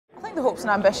think the hopes and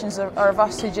ambitions are of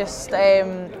us to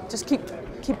just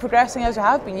keep progressing as we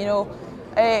have been. You know,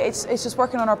 it's just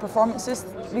working on our performances.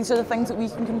 These are the things that we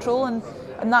can control, and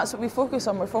that's what we focus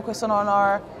on. We're focusing on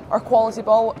our quality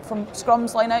ball from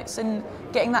scrums, lineouts, and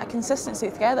getting that consistency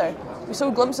together. We saw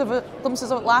glimpses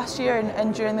of it last year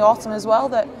and during the autumn as well,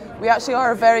 that we actually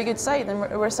are a very good side, and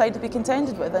we're a side to be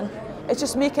contended with. And it's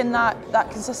just making that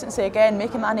consistency again,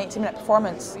 making that an 80-minute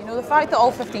performance. You know, the fact that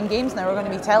all 15 games now are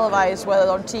going to be televised, whether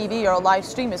on TV or live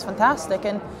stream, is fantastic.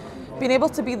 And being able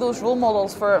to be those role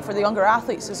models for the younger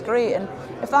athletes is great. And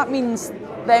if that means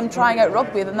them trying out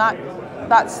rugby, then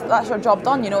that's our job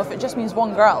done. You know, if it just means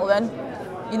one girl, then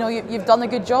you know you've done a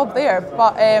good job there.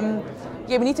 But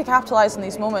yeah, we need to capitalise on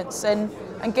these moments and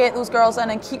get those girls in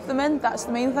and keep them in. That's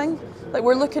the main thing. Like,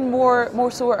 we're looking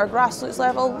more so at our grassroots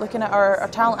level, looking at our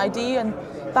talent ID, and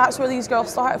that's where these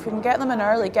girls start. If we can get them in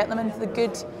early, get them into the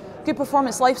good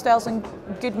performance lifestyles and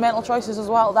good mental choices as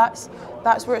well, that's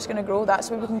where it's going to grow. That's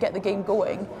where we can get the game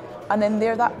going, and then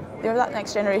they're that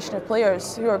next generation of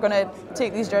players who are going to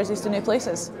take these jerseys to new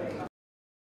places.